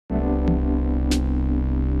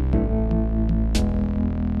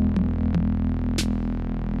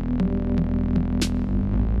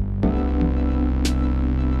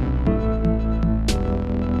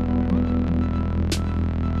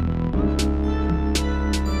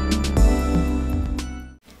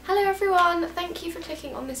everyone, thank you for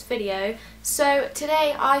clicking on this video. So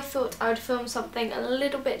today I thought I would film something a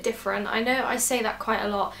little bit different. I know I say that quite a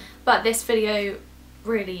lot, but this video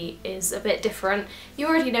really is a bit different. You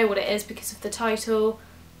already know what it is because of the title.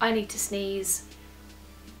 I need to sneeze.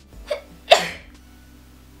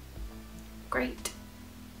 Great.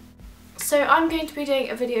 So I'm going to be doing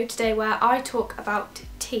a video today where I talk about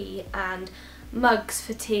tea and mugs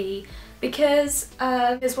for tea because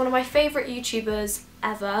there's one of my favourite YouTubers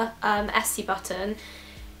ever, Essie Button,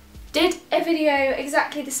 did a video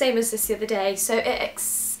exactly the same as this the other day, so it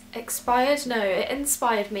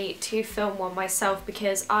inspired me to film one myself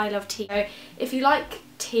because I love tea. So if you like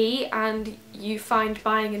tea and you find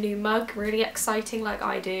buying a new mug really exciting like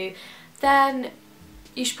I do, then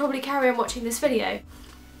you should probably carry on watching this video.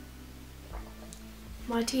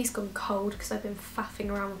 My tea's gone cold because I've been faffing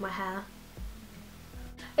around with my hair.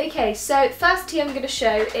 Okay, so first tea I'm going to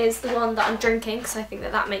show is the one that I'm drinking because I think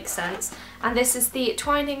that makes sense, and this is the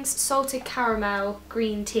Twinings Salted Caramel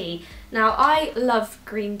Green Tea. Now I love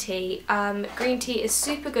green tea. Green tea is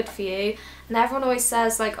super good for you, and everyone always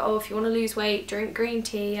says like, oh, if you want to lose weight, drink green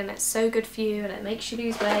tea and it's so good for you and it makes you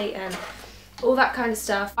lose weight and all that kind of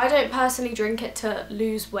stuff. I don't personally drink it to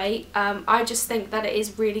lose weight. I just think that it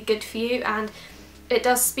is really good for you and it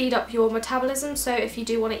does speed up your metabolism, so if you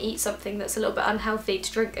do want to eat something that's a little bit unhealthy, to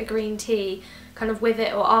drink a green tea kind of with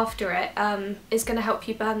it or after it is going to help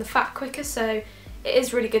you burn the fat quicker, so it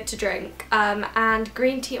is really good to drink. And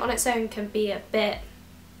green tea on its own can be a bit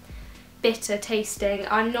bitter tasting.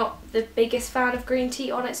 I'm not the biggest fan of green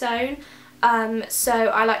tea on its own, so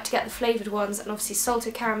I like to get the flavoured ones, and obviously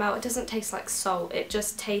salted caramel, it doesn't taste like salt, it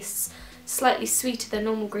just tastes slightly sweeter than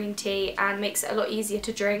normal green tea and makes it a lot easier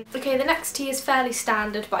to drink. Okay, the next tea is fairly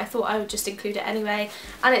standard, but I thought I would just include it anyway,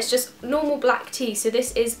 and it's just normal black tea. So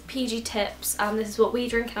this is PG Tips, this is what we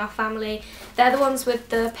drink in our family. They're the ones with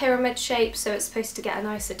the pyramid shape, so it's supposed to get a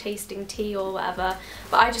nicer tasting tea or whatever,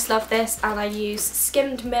 but I just love this, and I use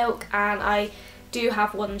skimmed milk, and I do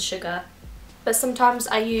have one sugar. But sometimes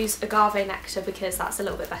I use agave nectar because that's a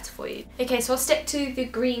little bit better for you. Okay, so I'll stick to the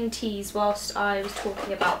green teas whilst I was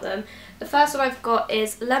talking about them. The first one I've got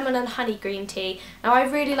is lemon and honey green tea. Now I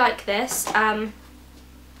really like this. They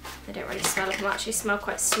don't really smell like them, actually smell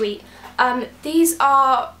quite sweet. These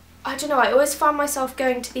are, I don't know, I always find myself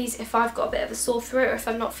going to these if I've got a bit of a sore throat or if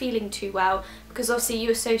I'm not feeling too well, because obviously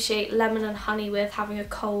you associate lemon and honey with having a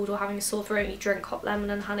cold or having a sore throat and you drink hot lemon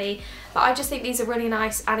and honey. But I just think these are really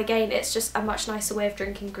nice, and again it's just a much nicer way of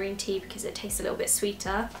drinking green tea because it tastes a little bit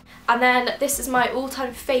sweeter. And then this is my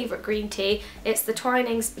all-time favourite green tea. It's the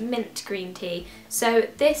Twinings Mint Green Tea. So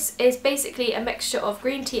this is basically a mixture of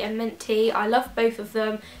green tea and mint tea. I love both of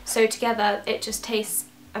them, so together it just tastes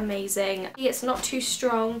amazing. It's not too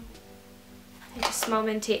strong, they just smell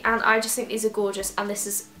minty, and I just think these are gorgeous, and this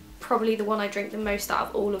is probably the one I drink the most out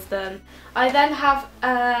of all of them. I then have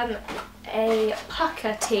a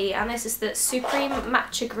pucker tea, and this is the Supreme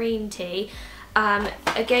Matcha Green Tea.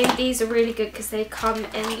 Again, these are really good because they come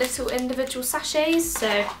in little individual sachets,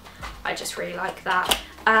 so I just really like that.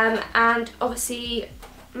 And obviously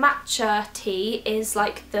matcha tea is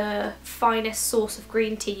like the finest source of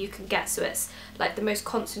green tea you can get, so it's like the most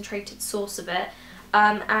concentrated source of it,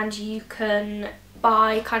 and you can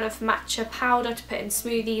buy kind of matcha powder to put in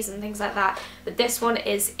smoothies and things like that, but this one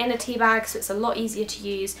is in a tea bag, so it's a lot easier to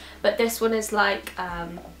use. But this one is like I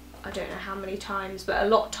don't know how many times, but a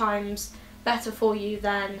lot of times better for you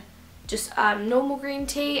than just normal green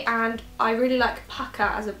tea. And I really like Pucker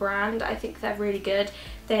as a brand. I think they're really good.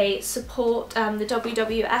 They support the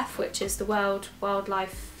WWF, which is the World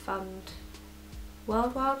Wildlife Fund.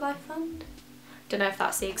 Don't know if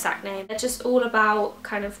that's the exact name. They're just all about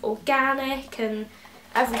kind of organic and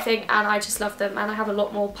everything, and I just love them, and I have a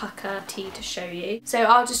lot more pucker tea to show you. So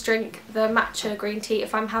I'll just drink the matcha green tea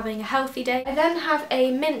if I'm having a healthy day. I then have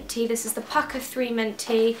a mint tea. This is the Pucker 3 mint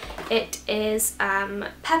tea. It is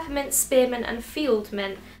peppermint, spearmint and field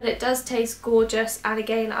mint. And it does taste gorgeous, and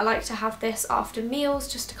again I like to have this after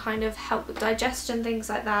meals just to kind of help with digestion, things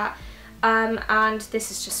like that. And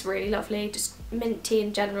this is just really lovely. Just mint tea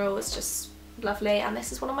in general is just lovely, and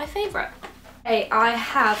this is one of my favourite. Okay, I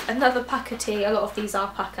have another pucker tea. A lot of these are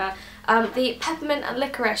pucker. The peppermint and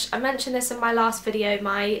licorice. I mentioned this in my last video,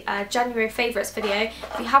 my January favourites video.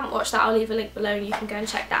 If you haven't watched that, I'll leave a link below and you can go and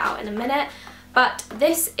check that out in a minute. But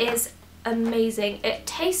this is amazing. It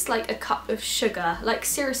tastes like a cup of sugar. Like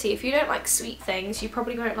seriously, if you don't like sweet things, you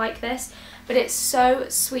probably won't like this. But it's so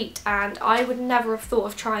sweet, and I would never have thought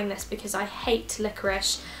of trying this because I hate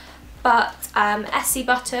licorice. But Essie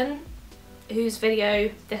Button, whose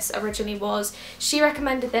video this originally was, she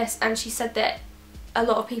recommended this, and she said that a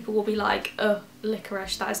lot of people will be like, oh,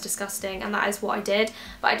 licorice, that is disgusting, and that is what I did.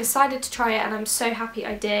 But I decided to try it and I'm so happy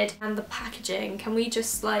I did. And the packaging, can we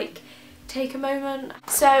just like take a moment?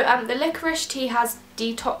 So the licorice tea has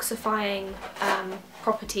detoxifying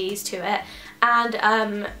properties to it, and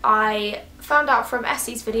I found out from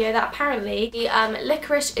Essie's video that apparently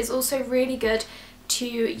licorice is also really good to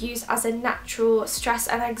use as a natural stress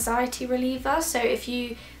and anxiety reliever. So if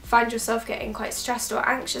you find yourself getting quite stressed or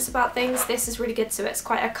anxious about things, this is really good. So it's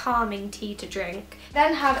quite a calming tea to drink.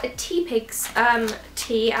 Then have a Tea Pigs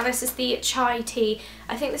tea, and this is the chai tea.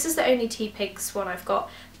 I think this is the only Tea Pigs one I've got,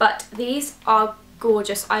 but these are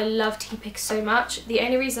gorgeous. I love Tea Pigs so much. The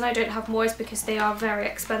only reason I don't have more is because they are very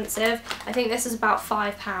expensive. I think this is about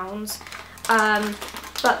 £5.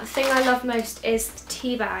 But the thing I love most is the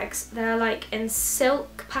tea bags. They're like in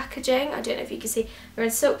silk packaging. I don't know if you can see. They're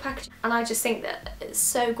in silk packaging, and I just think that it's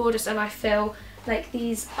so gorgeous, and I feel like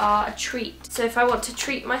these are a treat. So if I want to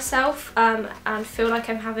treat myself and feel like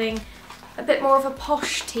I'm having a bit more of a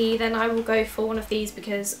posh tea, then I will go for one of these,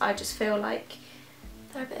 because I just feel like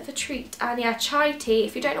they're a bit of a treat. And yeah, chai tea,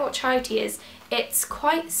 if you don't know what chai tea is, it's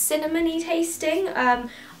quite cinnamony tasting.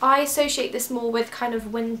 I associate this more with kind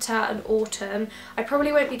of winter and autumn. I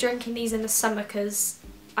probably won't be drinking these in the summer because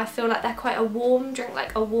I feel like they're quite a warm drink,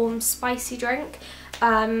 like a warm spicy drink.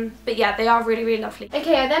 But yeah, they are really, really lovely.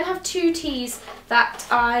 Okay, I then have two teas that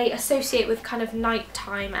I associate with kind of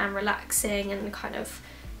nighttime and relaxing and kind of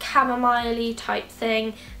chamomile-y type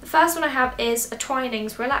thing. The first one I have is a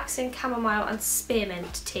Twinings Relaxing Chamomile and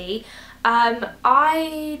Spearmint tea.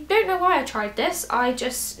 I don't know why I tried this. I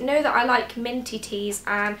just know that I like minty teas,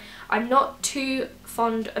 and I'm not too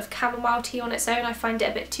fond of chamomile tea on its own. I find it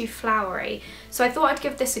a bit too flowery. So I thought I'd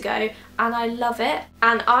give this a go, and I love it.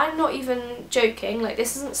 And I'm not even joking, like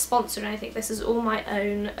this isn't sponsored or anything, this is all my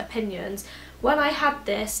own opinions. When I had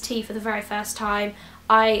this tea for the very first time,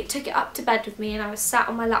 I took it up to bed with me and I was sat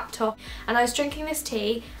on my laptop and I was drinking this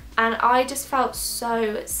tea, and I just felt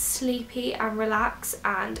so sleepy and relaxed,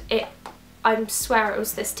 and I swear it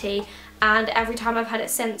was this tea. And every time I've had it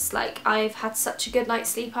since, like, I've had such a good night's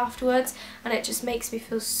sleep afterwards, and it just makes me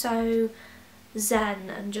feel so zen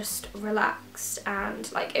and just relaxed,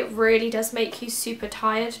 and like it really does make you super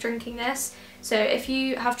tired drinking this. So if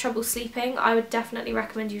you have trouble sleeping, I would definitely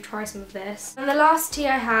recommend you try some of this. And the last tea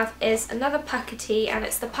I have is another Pukka tea, and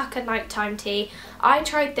it's the Pukka Nighttime Tea. I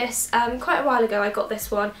tried this quite a while ago. I got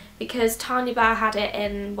this one because Tanya Bear had it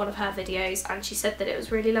in one of her videos, and she said that it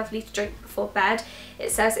was really lovely to drink before bed.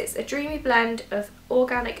 It says it's a dreamy blend of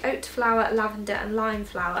organic oat flower, lavender and lime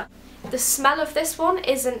flower. The smell of this one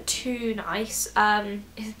isn't too nice.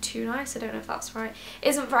 Isn't too nice? I don't know if that's right.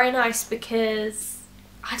 Isn't very nice because,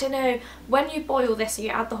 I don't know, when you boil this and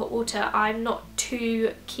you add the hot water, I'm not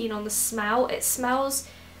too keen on the smell. It smells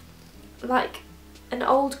like an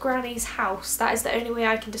old granny's house. That is the only way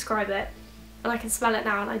I can describe it. And I can smell it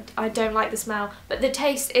now, and I don't like the smell. But the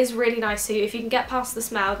taste is really nice, so if you can get past the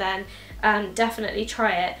smell, then definitely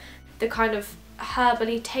try it. The kind of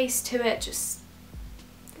herbally taste to it just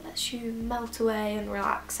lets you melt away and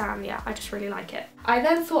relax, and yeah, I just really like it. I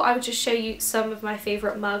then thought I would just show you some of my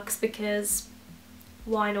favourite mugs, because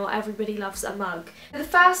why not? Everybody loves a mug. The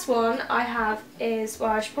first one I have is, well,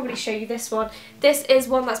 I should probably show you this one. This is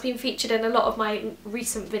one that's been featured in a lot of my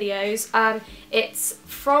recent videos. It's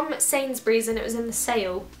from Sainsbury's and it was in the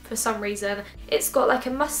sale for some reason. It's got like a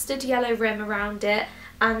mustard yellow rim around it,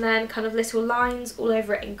 and then kind of little lines all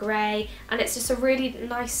over it in grey, and it's just a really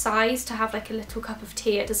nice size to have like a little cup of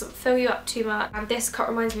tea. It doesn't fill you up too much, and this cup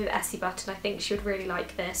reminds me of Essie Button. I think she would really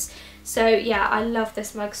like this. So yeah, I love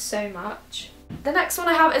this mug so much. The next one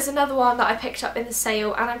I have is another one that I picked up in the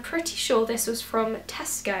sale, and I'm pretty sure this was from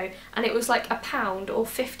Tesco, and it was like £1 or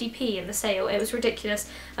 50p in the sale. It was ridiculous,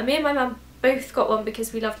 and me and my mum both got one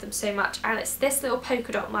because we loved them so much. And it's this little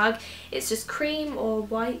polka dot mug. It's just cream or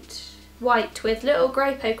white with little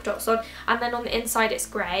grey polka dots on, and then on the inside it's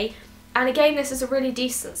grey. And again, this is a really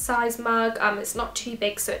decent size mug. It's not too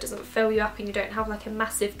big, so it doesn't fill you up and you don't have like a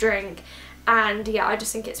massive drink. And yeah, I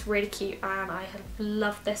just think it's really cute, and I have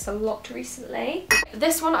loved this a lot recently.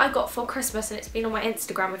 This one I got for Christmas, and it's been on my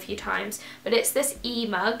Instagram a few times, but it's this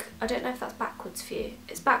e-mug. I don't know if that's backwards for you.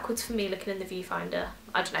 It's backwards for me looking in the viewfinder.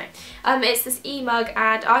 I don't know. It's this e-mug,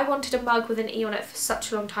 and I wanted a mug with an E on it for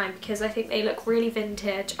such a long time because I think they look really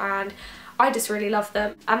vintage, and I just really love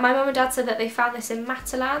them. And my mum and dad said that they found this in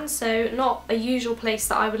Matalan, so not a usual place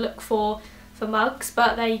that I would look for mugs,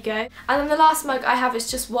 but there you go. And then the last mug I have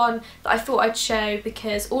is just one that I thought I'd show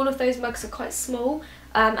because all of those mugs are quite small,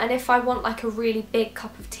 and if I want like a really big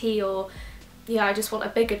cup of tea, or yeah, I just want a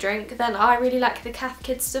bigger drink, then I really like the Cath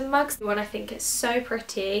Kidston mugs. The one, I think it's so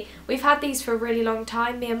pretty. We've had these for a really long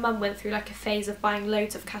time. Me and Mum went through like a phase of buying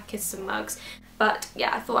loads of Cath Kidston mugs. But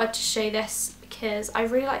yeah, I thought I'd just show this because I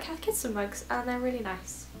really like Cath Kidston mugs and they're really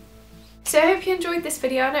nice. So I hope you enjoyed this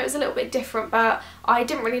video. I know it was a little bit different, but I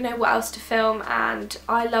didn't really know what else to film, and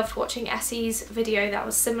I loved watching Essie's video that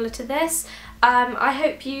was similar to this. I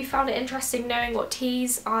hope you found it interesting knowing what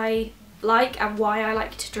teas I like and why I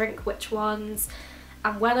like to drink which ones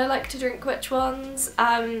and when I like to drink which ones.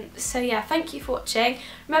 So yeah, thank you for watching.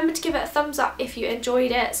 Remember to give it a thumbs up if you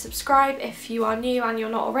enjoyed it, subscribe if you are new and you're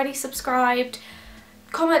not already subscribed,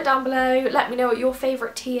 comment down below, let me know what your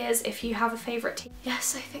favourite tea is if you have a favourite tea.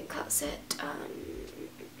 Yes, I think that's it.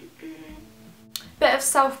 Bit of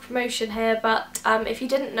self-promotion here, but if you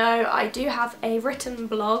didn't know, I do have a written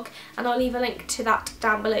blog and I'll leave a link to that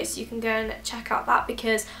down below so you can go and check out that,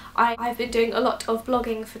 because I've been doing a lot of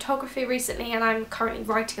blogging photography recently and I'm currently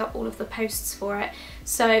writing up all of the posts for it.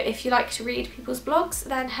 So if you like to read people's blogs,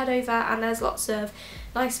 then head over, and there's lots of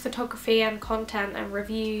nice photography and content and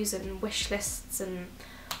reviews and wish lists and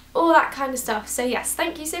all that kind of stuff. So yes,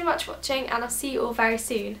 thank you so much for watching and I'll see you all very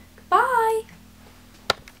soon. Bye!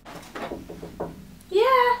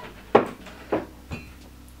 Yeah.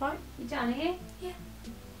 Right. You down here? Yeah.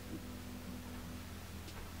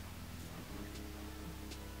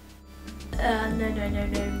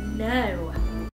 No.